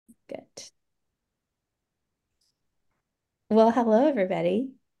Well, hello everybody.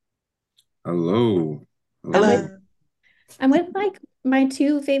 Hello. I'm with Hello. Hello. I'm with like my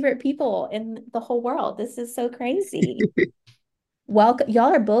two favorite people in the whole world. This is so crazy. Welcome.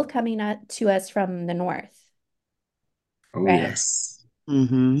 Y'all are both coming up to us from the north, Oh right? yeah. Yes.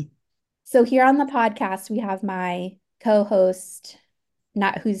 Mm-hmm. So here on the podcast, we have my co-host,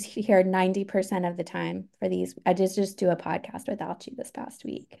 not who's here 90% of the time for these. I just do a podcast without you this past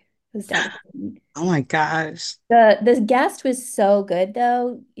week. It was devastating. Oh my gosh. The guest was so good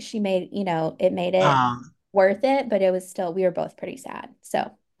though. She made, it made it Um, worth it, but it was still we were both pretty sad. So,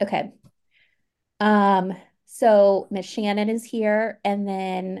 okay. Um, so Miss Shannon is here, and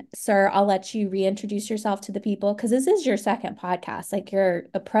then Sir, I'll let you reintroduce yourself to the people because this is your second podcast. Like you're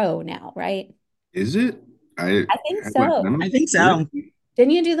a pro now, right? Is it? I I think haven't so. done I it. think so. Really?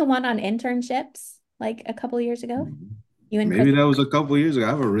 Didn't you do the one on internships like a couple years ago? You and Maybe that was a couple years ago. I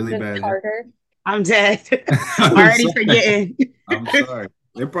have a really Chris bad Carter. I'm dead. I'm Already sorry. forgetting. I'm sorry.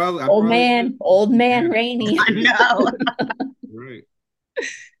 I probably did. Old man Yeah, Rainey. I know. right.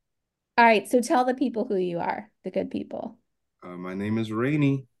 All right, so tell the people who you are, the good people. My name is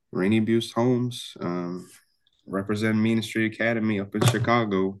Raney Buist-Holmes. Represent Meeting Street Academy up in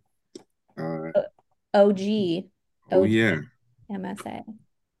Chicago. Uh, OG, oh OG yeah. MSA.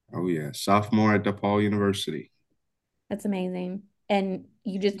 Oh yeah. Sophomore at DePaul University. That's amazing. And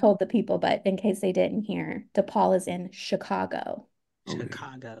you just told the people, but in case they didn't hear, DePaul is in Chicago, Oh yeah.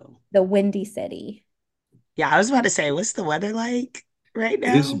 Chicago. the Windy City. Yeah, I was about to say, what's the weather like right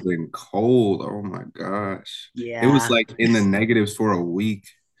It's now? been cold. Oh my gosh. It was Yeah. like in the negatives for a week.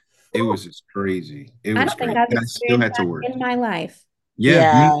 It Whew. was just crazy. It I was don't think crazy. I've And I still experienced had to that work. in my life. Yeah, me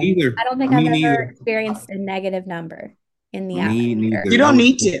Yeah. neither. I don't think I've Me ever neither. experienced a negative number in the Me atmosphere. neither. You That don't was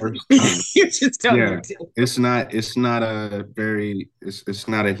need the to. first time. You just don't Yeah. need to. It's not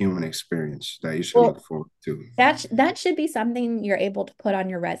a human experience that you should look Well, forward to. that should be something you're able to put on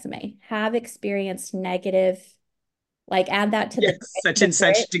your resume. Have experienced negative, like add that to Yes, such the and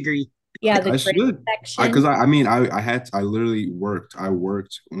such grit. degree. Yeah, the I grit should. section. I mean I literally worked. I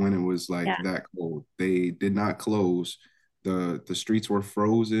worked when it was like Yeah. that cold. They did not close. The streets were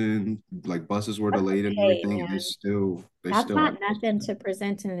frozen, like buses were That's delayed and okay, everything, and man. they That's still not outsourced nothing that. to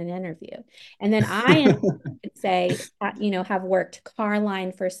present in an interview. And then I could say, have worked car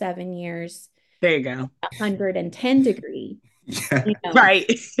line for 7 years, There you go. 110 degree, Yeah. you know, Right.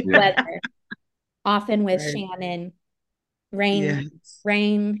 Yeah. weather, often with Right. Shannon, rain, Yes.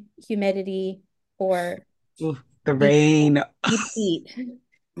 rain, humidity, or Ooh, the deep, rain. deep heat.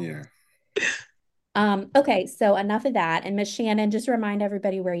 Yeah. Okay, so enough of that. And Miss Shannon, just remind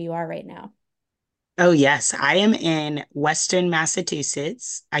everybody where you are right now. Oh, yes. I am in Western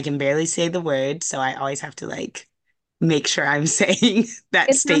Massachusetts. I can barely say the word, so I always have to like make sure I'm saying that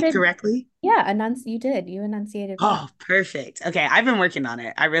It state sounded, correctly. yeah, you did. You enunciated well. Oh, perfect. Okay, I've been working on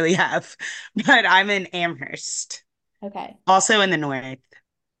it. I really have. But I'm in Amherst, Okay. also in the north.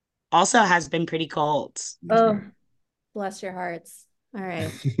 Also has been pretty cold. Oh, bless your hearts. All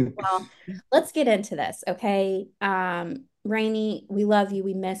right. Well, let's get into this, okay? Rainey, we love you.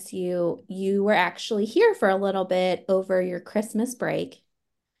 We miss you. You were actually here for a little bit over your Christmas break,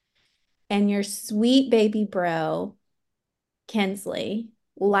 and your sweet baby bro, Kinsley,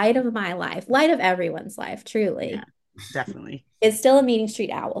 light of my life, light of everyone's life, Yeah, truly, definitely. is still a Meeting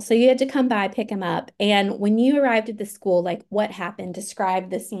Street owl. So you had to come by, pick him up. And when you arrived at the school, like what happened? Describe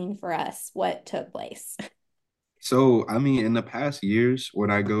the scene for us. What took place? So, I mean, in the past years, when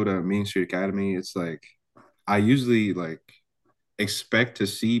I go to Main Street Academy, it's like I usually like expect to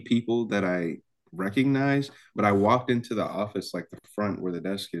see people that I recognize, but I walked into the office like the front where the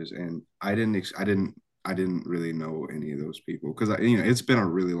desk is, and I didn't really know any of those people because it's been a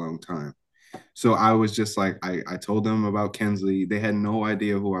really long time. So I was just like I told them about Kensley. They had no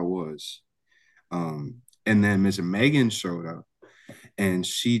idea who I was. And then Miss Megan showed up and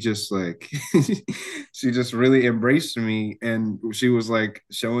she just like she just really embraced me and she was like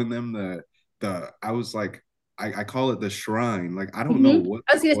showing them the I was like I call it the shrine. Like I don't know Mhm. what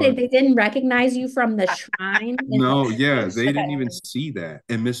I was it gonna say was. they didn't recognize you from the shrine in No, yeah, the they didn't okay. even see that.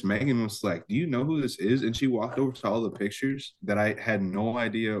 And Miss Megan was like, "Do you know who this is?" And she walked over to all the pictures that I had no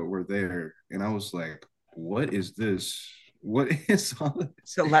idea were there. And I was like, "What is this? What is all this?"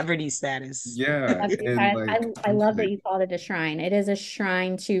 Celebrity status. Yeah. And like I I was love that like, you called it a shrine. It is a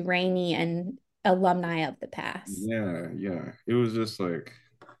shrine to Rainey and alumni of the past. yeah, yeah. It was just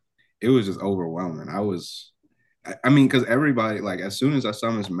overwhelming. I mean, because everybody, like, as soon as I saw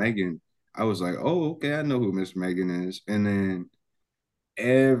Miss Megan, I was like, oh, okay, I know who Miss Megan is. And then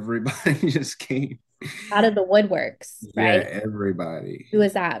everybody just came. out of the woodworks, right? Yeah, everybody. Who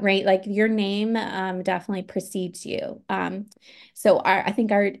is that, right? Like your name definitely precedes you. So I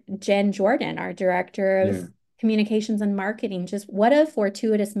think our Jen Jordan, our director of Yeah, communications and marketing, just what a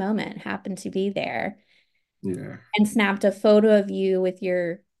fortuitous moment happened to be there yeah, and snapped a photo of you with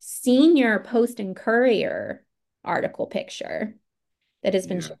your senior Post and Courier article picture that has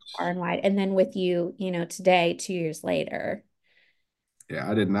been yeah. shared far and wide, and then with you, today, 2 years later. Yeah,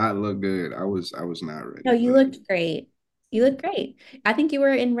 I did not look good. I was not No, ready, you but looked great. You looked great. I think you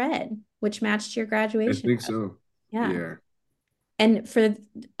were in red, which matched your I graduation think robe. so. Yeah. Yeah, And for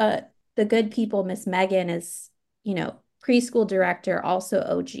uh the good people, Miss Megan is, preschool director, also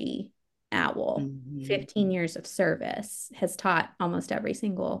OG Owl, Mhm. 15 years of service, has taught almost every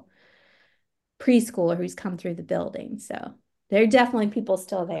single preschooler who's come through the building. So there are definitely people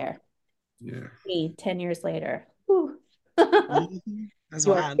still there. yeah. Me, 10 years later. Whew. That's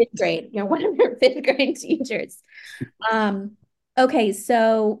Your wild. fifth grade, you're one of your fifth grade teachers. Um, okay,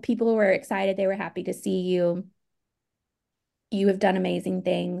 so people were excited, they were happy to see you. You have done amazing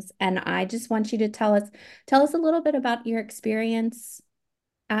things, and I just want you to tell us a little bit about your experience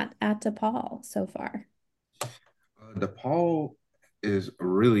at DePaul so far. DePaul is a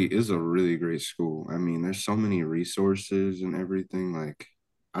really great school. I mean, there's so many resources and everything. Like,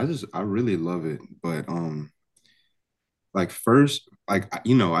 I really love it. But like first, like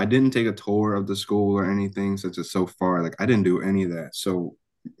I didn't take a tour of the school or anything since it's so far. Like, I didn't do any of that. So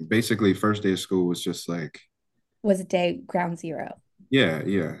basically, first day of school was just like, Was day ground zero. yeah,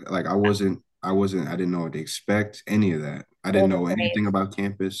 yeah. Like I didn't know what to expect, any of that. I didn't Roll the know anything grave. about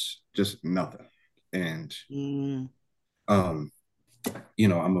campus, just nothing. And Mm, um,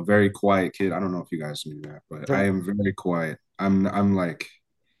 I'm a very quiet kid. I don't know if you guys knew that, but I right. am very quiet. I'm like,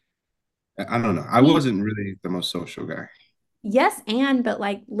 I don't know. I Me. wasn't really the most social guy. Yes, but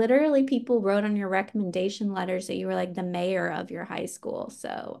like literally people wrote on your recommendation letters that you were like the mayor of your high school.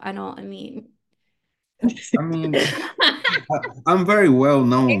 So I mean, I mean, I'm very well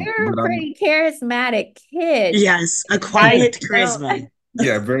known, you're a but I'm pretty charismatic kid. Yes, a I quiet don't charisma.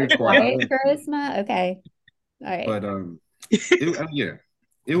 yeah, very quiet quiet. charisma. Okay. All right. But yeah,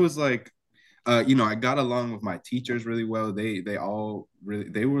 it was like I got along with my teachers really well. They all really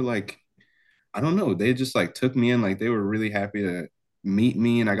they were like I don't know, they just like took me in, like they were really happy to meet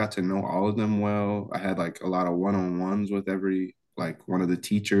me, and I got to know all of them well. I had like a lot of one-on-ones with every like one of the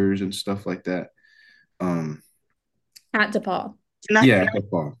teachers and stuff like that. Um At DePaul. And that, yeah,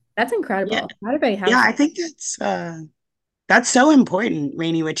 football. That's yeah, incredible. Not everybody yeah, has I that. think that's so important,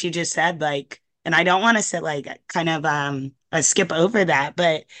 Rainey, what you just said. Like, and I don't want to say like kind of skip over that,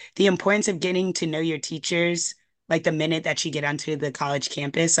 but the importance of getting to know your teachers, like the minute that you get onto the college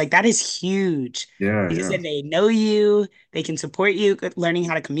campus, like that is huge Yeah, because yeah. then they know you, they can support you, learning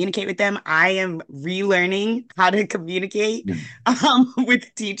how to communicate with them. I am relearning how to communicate Yeah.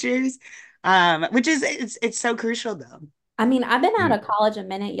 with teachers, which is it's so crucial though. I mean, I've been out Yeah. of college a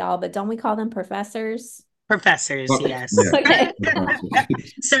minute, y'all, but don't we call them professors? Professors, Oh, yes. yeah. Okay.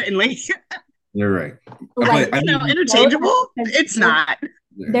 Certainly. You're right. Like, But I mean, those Interchangeable? are- It's not.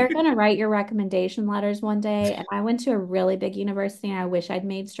 yeah. they're going to write your recommendation letters one day. And I went to a really big university and I wish I'd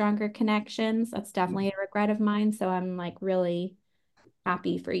made stronger connections. That's definitely a regret of mine. So I'm like really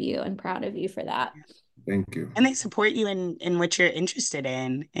happy for you and proud of you for that. Thank you. And they support you in what you're interested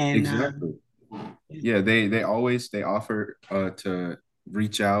in. And Exactly. Yeah, they offer to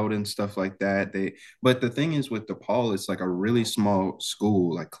reach out and stuff like that. But the thing is with DePaul, it's like a really small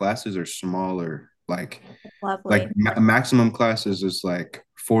school. Like classes are smaller. Like Lovely. maximum classes is like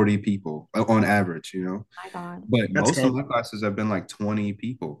 40 people on average, My God. But that's most of good. my classes have been like 20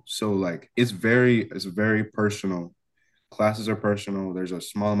 people. So like it's very personal. Classes are personal. There's a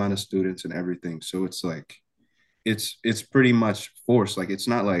small amount of students and everything. So it's like it's pretty much forced. Like it's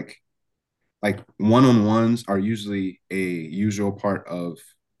not like one-on-ones are usually a usual part of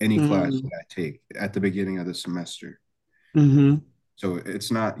any class Mm-hmm. that I take at the beginning of the semester. Mm-hmm. So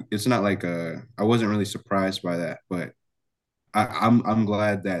it's not like I wasn't really surprised by that, but I'm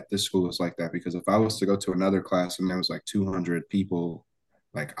glad that this school is like that because if I was to go to another class and there was like 200 people,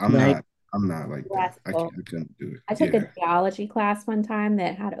 like Right. I'm not like that. That's cool. I couldn't do I it. took a Yeah. geology class one time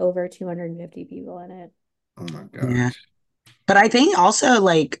that had over 250 people in it. Oh my Yeah. gosh. But I think also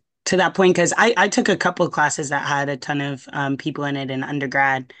like to that point, because I took a couple of classes that had a ton of people in it in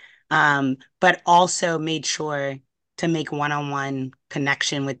undergrad, but also made sure to make one-on-one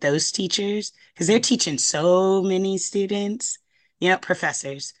connection with those teachers because they're teaching so many students,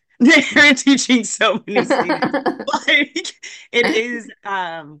 professors. They're teaching so many students. Like it is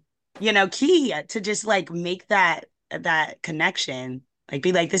key to just like make that connection, like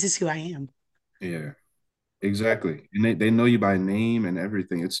be like, this is who I am. Yeah. Exactly. And they know you by name and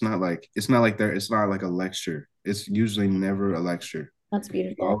everything. It's not like a lecture. It's usually never a lecture. That's You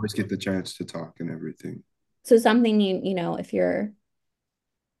beautiful. always get the chance to talk and everything. So something if you're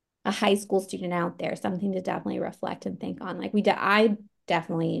a high school student out there, something to definitely reflect and think on. I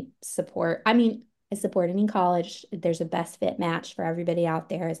definitely support. I mean, I support any college. There's a best fit match for everybody out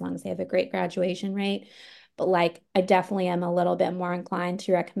there as long as they have a great graduation rate. But I definitely am a little bit more inclined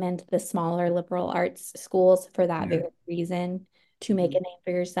to recommend the smaller liberal arts schools for that Yeah. very reason, to make a Mhm. name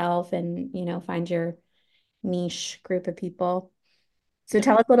for yourself and, find your niche group of people. So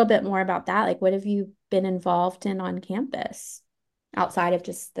tell us a little bit more about that. Like, what have you been involved in on campus outside of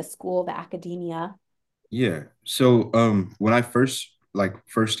just the school, the academia? Yeah. So when I first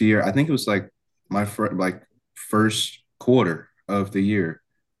year, I think it was like first quarter of the year.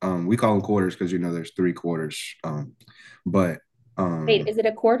 We call them quarters because there's three quarters. But Wait, um is it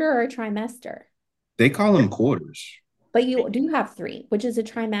a quarter or a trimester? they call them quarters. But you do have three, which is a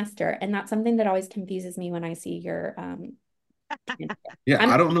trimester, and that's something that always confuses me when I see your transcript. Yeah, I'm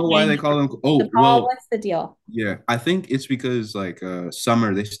I don't know why they thinking, call them. Oh, DePaul, well, what's the deal? yeah. I think it's because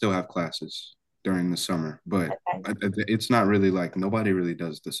summer they still have classes during the summer, but Okay. it's not really like nobody really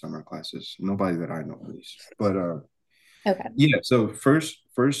does the summer classes. Nobody that I know at least. But Okay. yeah, so first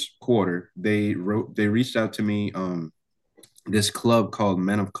quarter they reached out to me this club called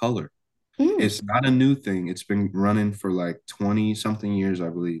Men of Color. Mm. It's not a new thing. It's been running for like 20 something years, I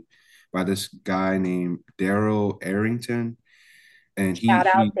believe, by this guy named Daryl Arrington. And Shout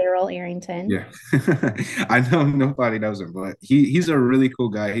out he Daryl Arrington. yeah. I know nobody knows him, but he's a really cool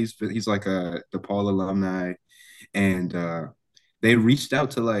guy. He's like a DePaul alumni, and they reached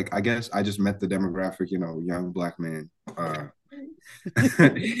out to I guess I just met the demographic, young black man.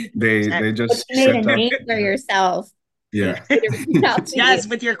 They But just you made a sent out name for yourself. They yeah. need to reach out to you Yes,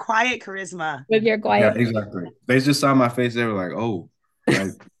 with your quiet charisma. with your Yeah, quiet exactly. They just saw my face. They were like, "Oh,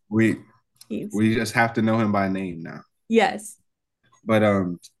 like we keys. we just have to know him by name now." Yes. But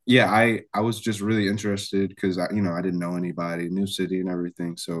yeah, I was just really interested because I didn't know anybody, new city and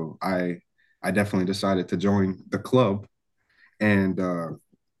everything. So I definitely decided to join the club, and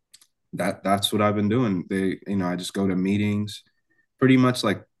that's what I've been doing. I just go to meetings, pretty much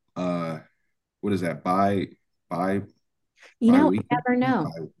like uh what is that, by You bi-weekly? never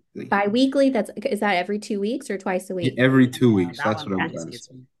know. Bi-weekly. Bi-weekly, is that every 2 weeks or twice a Yeah, week? every two Yeah, weeks. that That's one what I'm always trying to say.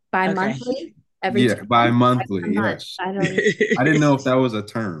 gets me. Okay. Bi-monthly? Every Yeah, 2 weeks? Twice a bi-monthly, month. yes. I don't, I didn't know if that was a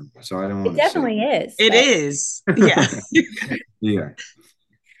term, so I didn't it want to say definitely is, It but is. Yeah. yeah.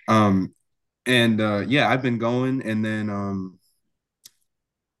 Um, and yeah, I've been going, and then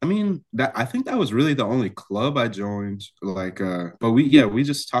I mean that I think that was really the only club I joined. But we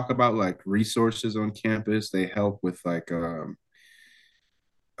just talk about like resources on campus. They help with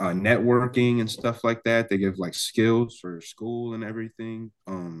networking and stuff like that. They give like skills for school and everything.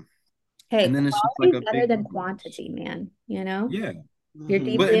 hey, And then it's just like quality a is better big than conference. quantity, man. You know, Yeah, you're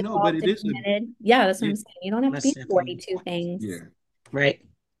Mhm. but deeply no, but involved it and is a committed. Yeah, that's what yeah, I'm saying. You don't have to be Most definitely. 42 things. yeah. Right. Yeah.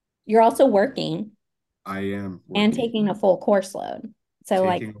 You're also working I am and working, taking a full course load. So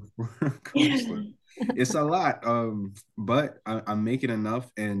taking a course load. It's a lot, but I'm making enough,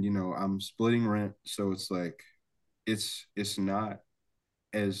 and I'm splitting rent, so it's like it's not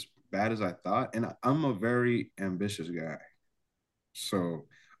as bad as I thought, and I'm a very ambitious guy, so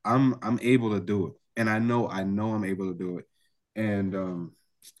I'm able to do it, and I know I'm able to do it, and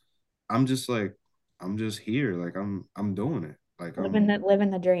I'm just like I'm just here, like I'm doing it, like living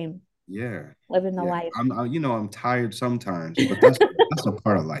the dream, yeah, living the yeah. life. I'm tired sometimes, but that's a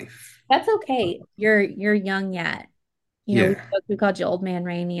part of life. That's okay. You're young yet. We Yeah. we called you old man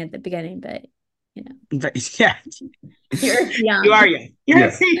Rainey at the beginning, but you know, But yeah, you're you young. are young.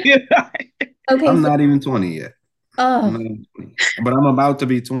 Yeah. You are. Okay, I'm so not even 20 yet. I'm not oh, even 20. But I'm about to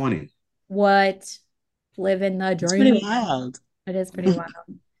be 20. what? Living the It's pretty dream. wild. It is pretty wild.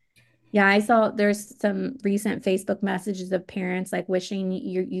 Yeah, I saw there's some recent Facebook messages of parents like wishing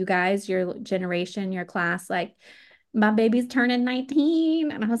you guys, your generation, your class, like my baby's turning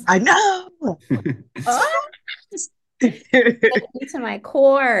 19. And I was I like, know. oh, me to my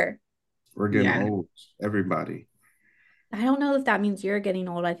core. We're getting Yeah. old. Everybody. I don't know if that means you're getting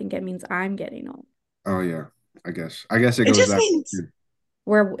old. I think it means I'm getting old. Oh yeah. I guess. I guess it It goes just that means, way.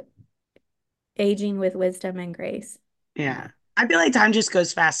 We're aging with wisdom and grace. yeah. Yeah. I feel like time just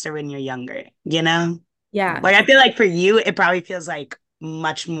goes faster when you're younger, you know? Yeah. Yeah. Like I feel like for you, it probably feels like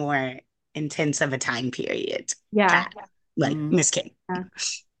much more intense of a time period. Yeah. Kat. Like Mm. Miss King. Yeah.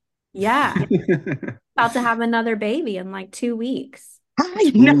 Yeah. About to have another baby in like 2 weeks.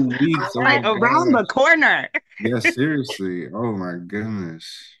 I know. 2 weeks. Oh my Right around the gosh. corner. Yeah, seriously. Oh my goodness.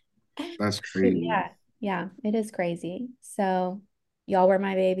 That's crazy. Yeah, yeah, it is crazy. So y'all were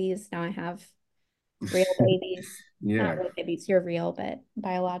my babies. Now I have real babies. Not Yeah. real babies, you're real, but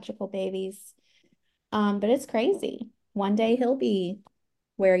biological babies. But it's crazy. One day he'll be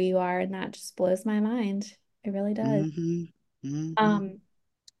where you are, and that just blows my mind. It really does. Hmm. Hmm. Um,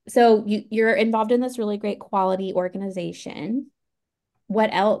 so you're involved in this really great quality organization. What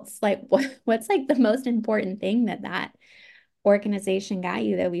else? Like what's like the most important thing that organization got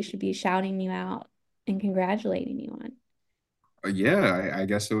you that we should be shouting you out and congratulating you on? Yeah, I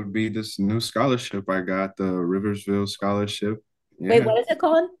guess it would be this new scholarship I got, the Riversville Scholarship. Wait, Yeah. what is it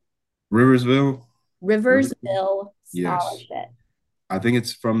called? Riversville. Riversville. Riversville Yes. Scholarship. I think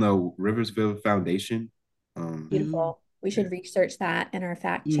it's from the Riversville Foundation. Beautiful. We Yeah. should research that in our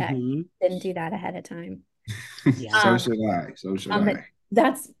fact check. Hmm. Didn't do that ahead of time. Yeah. So Um, should I. So should but I.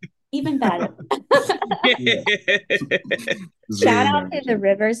 that's even better. Yeah. Shout Very out to much. the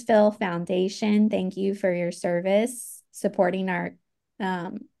Riversville Foundation. Thank you for your service, supporting our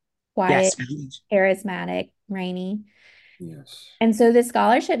um, quiet, Yes. Foundation. charismatic Rainey. Yes. And so the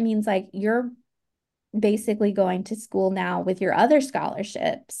scholarship means like you're basically going to school now with your other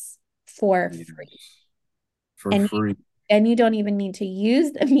scholarships for Yes. free. For And free. you don't even need to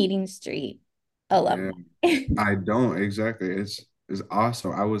use the Meeting Street alumni. Yeah. I don't exactly. It's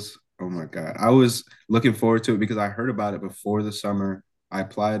awesome. Oh my God. I was looking forward to it because I heard about it before the summer. I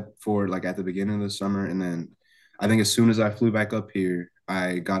applied for it like at the beginning of the summer, and then I think as soon as I flew back up here,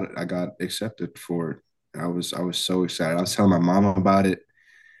 I got accepted for it. I was so excited. I was telling my mom about it.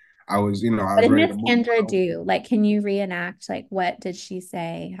 I What was did ready to Miss move Kendra out. do? Like, can you reenact? Like, what did she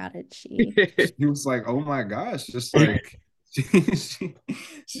say? How did she? He was like, "Oh my gosh," just like she,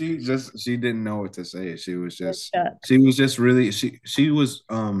 she didn't know what to say. Was shook. She was just really she was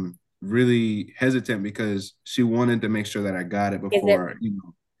really hesitant because she wanted to make sure that I got it Is it? before, And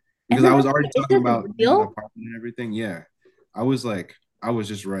because I then was already is talking this about getting an real? apartment and everything. Yeah. I was like, I was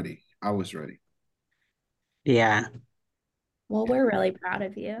just ready. I was ready. Yeah. Well, we're really proud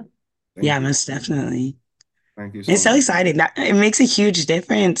of you. Thank Yeah, you. most definitely. Thank you so It's so much. exciting. That it makes a huge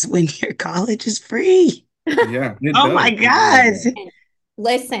difference when your college is free. Yeah, it Oh my does. It really God. does. And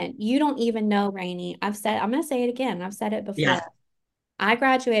listen, you don't even know, Rainey. I'm going to say it again. I've said it Yeah. before. I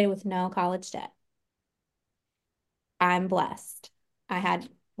graduated with no college debt. I'm blessed. I had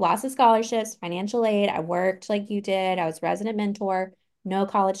lots of scholarships, financial aid. I worked like you did. I was resident mentor, no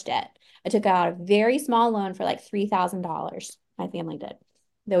college debt. I took out a very small loan for like $3,000. My family did,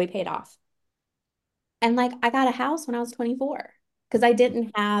 that we paid off. And like I got a house when I was 24 because I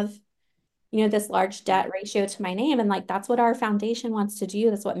didn't have, this large debt ratio to my name. And like that's what our foundation wants to do.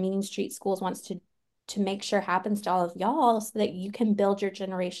 That's what Meeting Street Schools wants to make sure happens to all of y'all so that you can build your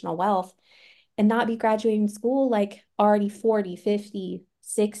generational wealth and not be graduating school like already 40, 50,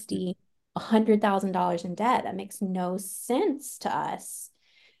 60, $100,000 in debt. That makes no sense to us.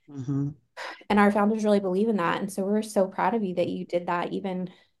 Hmm. And our founders really believe in that. And so we're so proud of you that you did that even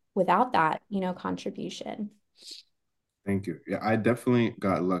without that, contribution. Thank you. Yeah, I definitely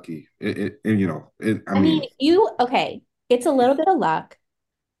got lucky. I I mean, mean, okay, it's a little bit of luck,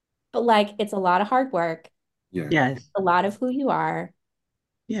 but like it's a lot of hard work, yeah. Yes. a lot of who you are,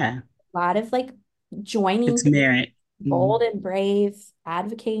 Yeah. a lot of like joining, It's merit. Hmm. bold and brave,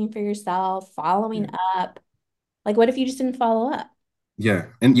 advocating for yourself, following Yeah. up. Like, what if you just didn't follow up? Yeah.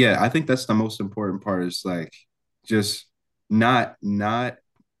 And yeah, I think that's the most important part is like just not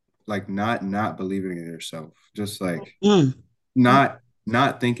like not believing in yourself. Just like Mm.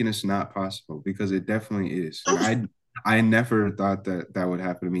 not thinking it's not possible because it definitely is. And I never thought that that would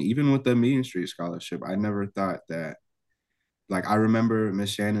happen to me. Even with the Meeting Street Scholarship, I never thought that. Like I remember Miss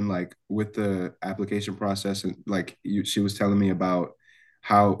Shannon, like with the application process, and like she was telling me about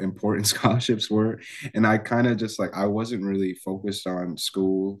how important scholarships were, and I kind of just like I wasn't really focused on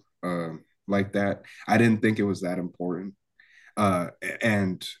school like that. I didn't think it was that important,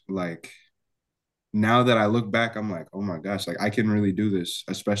 and like now that I look back, I'm like, oh my gosh, like I can really do this,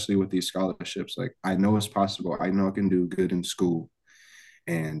 especially with these scholarships. Like I know it's possible. I know I can do good in school,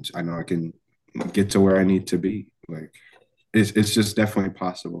 and I know I can get to where I need to be. Like it's just definitely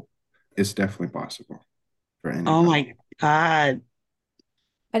possible. It's definitely possible for Oh anybody. my God.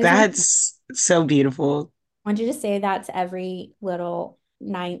 I just That's so beautiful. want you to say that to every little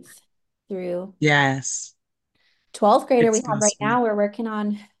ninth through Yes. 12th grader we It's have right possible. now.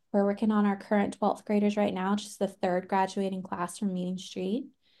 We're working on our current 12th graders right now, just the third graduating class from Meeting Street.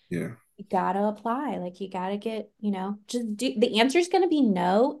 Yeah. You gotta apply. Like you gotta get, just do the answer is gonna be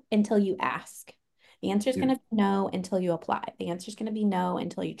no until you ask. The answer is Yeah. gonna be no until you apply. The answer is gonna be no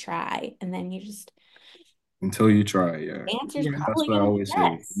until you try. And then you just Until you try, yeah. The answer's Yeah. That's probably what I going to be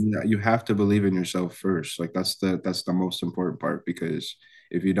always say. yes. You have to believe in yourself first. Like that's the most important part, because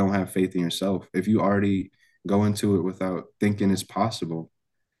if you don't have faith in yourself, if you already go into it without thinking it's possible,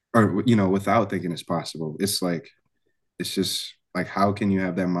 or without thinking it's possible, it's just like, how can you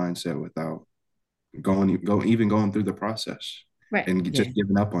have that mindset without even going through the process Right. and Yeah. just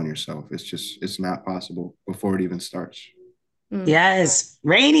giving up on yourself? It's not possible before it even starts. Mm. Yes.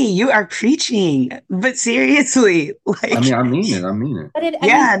 Rainey, you are preaching, but seriously, I mean, like, I mean it. I mean it. But I mean,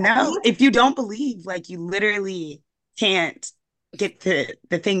 yeah, no, if you don't believe, like, you literally can't get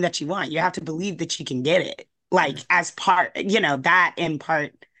the thing that you want. You have to believe that you can get it, like, Yeah. as part, that in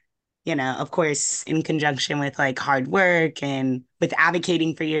part, of course, in conjunction with like hard work and with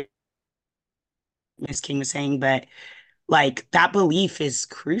advocating for your, Miss King was saying, but like that belief is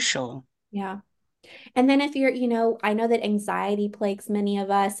crucial. yeah. And then if I know that anxiety plagues many of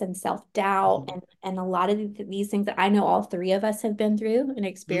us and self-doubt Mhm. and a lot of these things that I know all three of us have been through and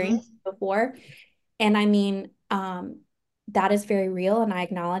experienced Mhm. before. And I mean, that is very real and I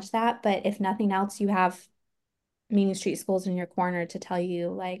acknowledge that. But if nothing else, you have Meeting Street Schools in your corner to tell you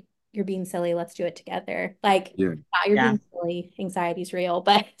like you're being silly, let's do it together. Like Yeah. now you're Yeah. being silly, anxiety's real,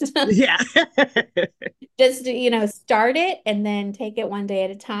 but Yeah. just start it and then take it one day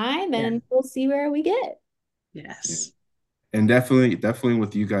at a time Yeah. and we'll see where we get. Yeah. Yes. And definitely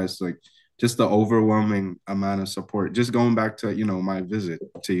with you guys, like, just the overwhelming amount of support. Just going back to my visit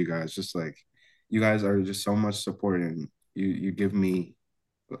to you guys, just like, you guys are just so much support, and you give me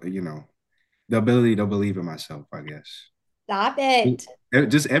you know the ability to believe in myself, I guess. Stop it.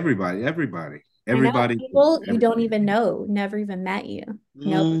 Just everybody, I know everybody, people you don't everybody, even know, never even met you,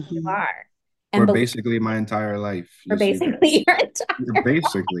 know who you Mhm. are. for And believe basically my entire life. for Just you basically your guys, entire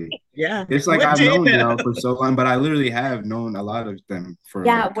basically. Yeah. It's like I've Legit. known y'all for so long, but I literally have known a lot of them for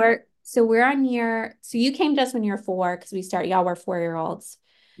Yeah, like, we're on so you came to us when you were 4 because y'all were 4-year-olds.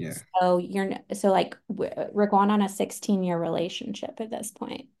 yeah. So like we're going on a 16-year relationship at this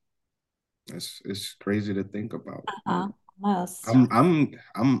point. It's crazy to think about. Uh-huh. Almost.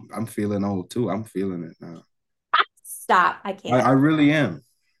 I'm feeling old too. I'm feeling it now. Stop. I I can't. really am.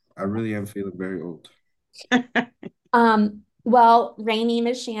 I really am feeling very old. Well, Rainey,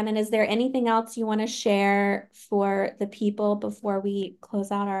 Miss Shannon, is there anything else you want to share for the people before we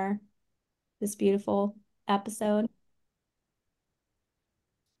close out this beautiful episode?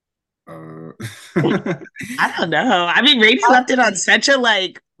 Uh, I don't know. I mean, Rainey left it on such a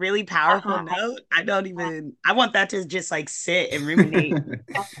like really powerful Uh-huh. note. I want that to just like sit and ruminate.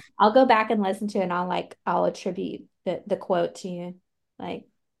 I'll go back and listen to it and I'll attribute the quote to you. Like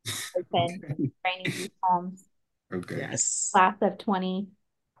open Raney Buist-Holmes, Okay. Yes. class of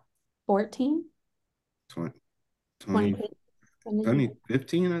 2014, 20, 20, 20,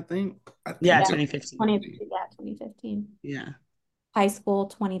 2015, I think. I Yeah, yeah, think it was 2015. 2015. yeah, 2015. Yeah. High school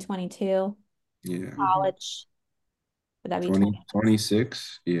 2022, Yeah. Mhm. college, would that be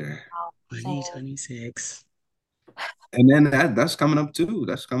 2026. Yeah. 20? And 2026. And then that's coming up too.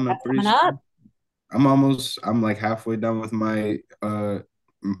 That's coming up that's pretty coming up. soon. I'm like halfway done with my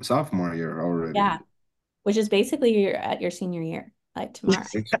sophomore year already. Yeah, which is basically you're at your senior year, like tomorrow.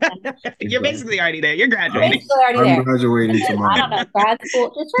 And You're Exactly. basically already there. You're you're graduating. basically already I'm there. And graduating then, I don't tomorrow. know, grad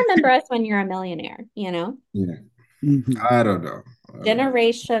school. Just remember us when you're a millionaire. Yeah. Mhm. I don't know. I don't know.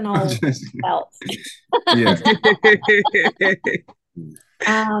 Generational Just, wealth. yeah.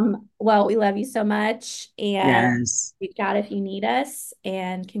 Well, we love you so much and Yes. reach out if you need us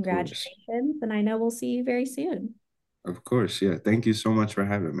and Of course. congratulations. And I know we'll see you very soon. Of course. Yeah. Thank you so much for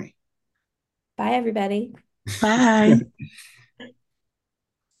having me. Bye, everybody. Bye.